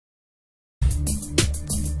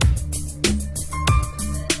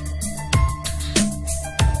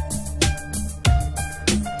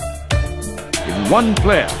one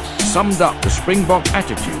player summed up the Springbok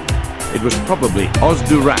attitude, it was probably Os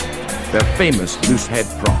Durant, their famous loosehead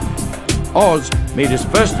prop. Oz made his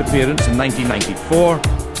first appearance in 1994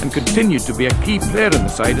 and continued to be a key player in the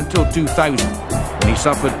side until 2000, when he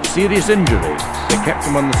suffered serious injury that kept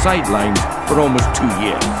him on the sidelines for almost 2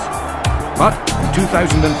 years. But in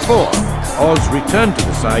 2004, Oz returned to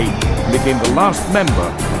the side and became the last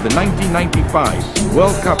member of the 1995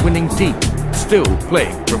 World Cup winning team, still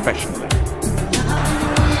playing professionally.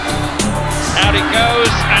 Out it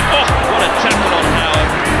goes, and oh, what a tackle on Howard.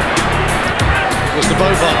 Was the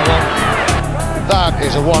Bovan one? That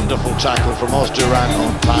is a wonderful tackle from Os Durant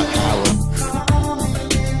on Pat Howard.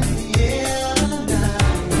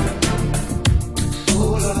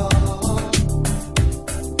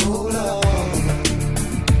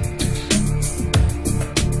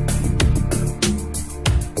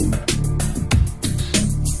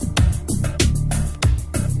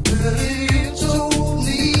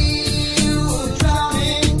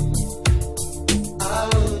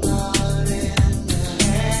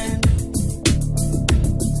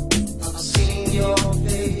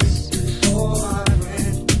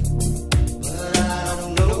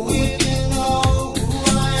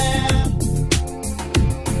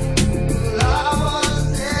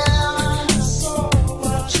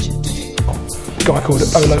 A guy called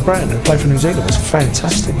Olo Brown who played for New Zealand was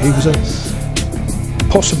fantastic. He was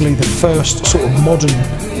possibly the first sort of modern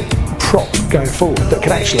prop going forward that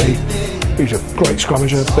could actually, he was a great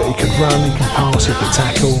scrummager, but he could run, he could pass, he could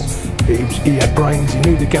tackle, he had brains, he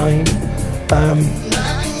knew the game,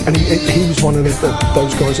 and he was one of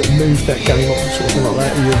those guys that moved that game on, sort of thing like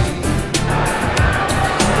that.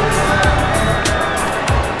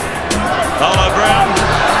 Olo Brown.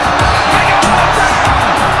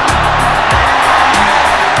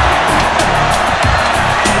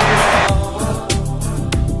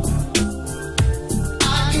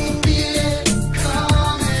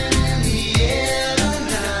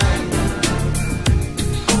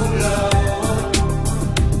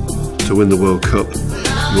 To win the World Cup,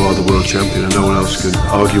 you are the world champion, and no one else can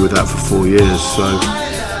argue with that for 4 years. So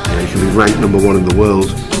you can be ranked #1 in the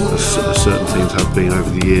world, as certain teams have been over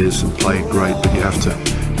the years, and played great. But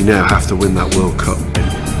you now have to win that World Cup.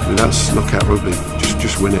 I mean, that's knockout rugby.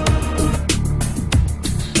 Just win it.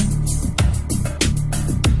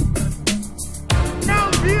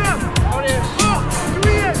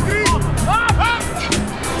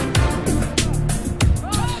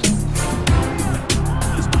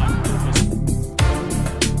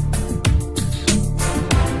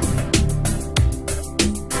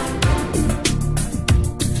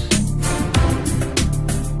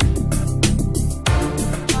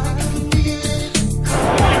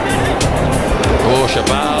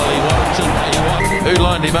 Who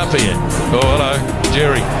lined him up here? Oh, hello,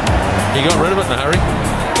 Jerry. He got rid of it in a hurry.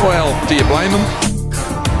 Well, do you blame him?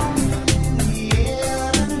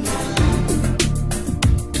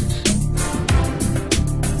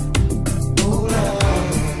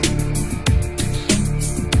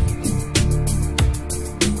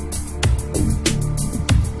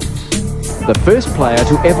 The first player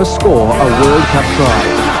to ever score a World Cup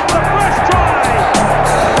try.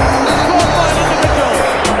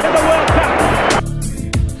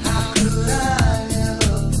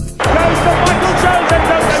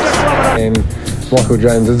 And Michael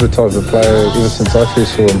Jones is the type of player, ever since I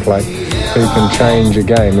first saw him play, who can change a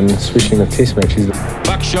game, and especially in a test match.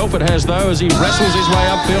 Buck Shelford has, though, as he wrestles his way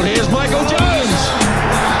upfield. Here's Michael Jones.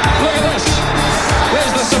 Look at this.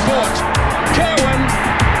 There's the support. Kerwin.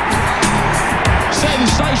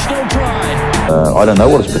 Sensational try. I don't know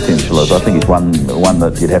what his potential is. I think he's one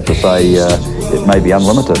that you'd have to say it may be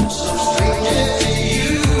unlimited.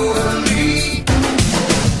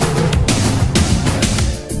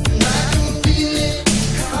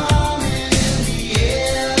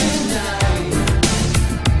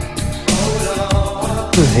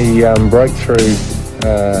 He broke through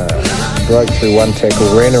one tackle,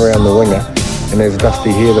 ran around the winger, and as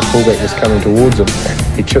Dusty here, the fullback, was coming towards him,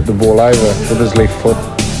 he chipped the ball over with his left foot,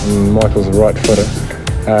 and Michael's a right footer,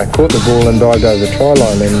 caught the ball and dived over the try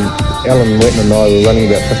line, and Alan Wetton and I were running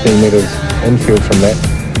about 15 metres infield from that,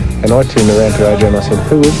 and I turned around to AJ and I said,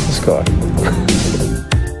 "Who is this guy?"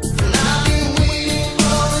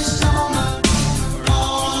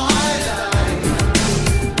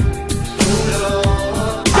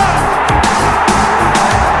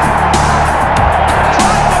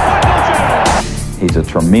 He's a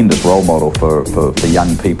tremendous role model for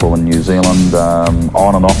young people in New Zealand,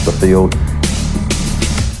 on and off the field.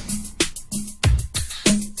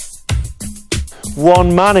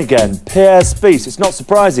 One man again, Pierre Spies. It's not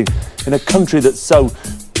surprising in a country that's so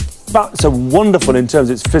so wonderful in terms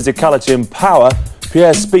of its physicality and power,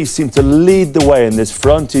 Pierre Spieth seemed to lead the way in this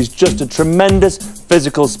front. He's just a tremendous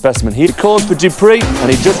physical specimen. He calls for Dupree and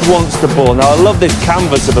he just wants the ball. Now I love this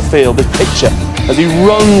canvas of a field, this picture, as he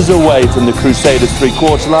runs away from the Crusaders'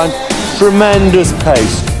 three-quarter line. Tremendous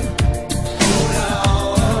pace.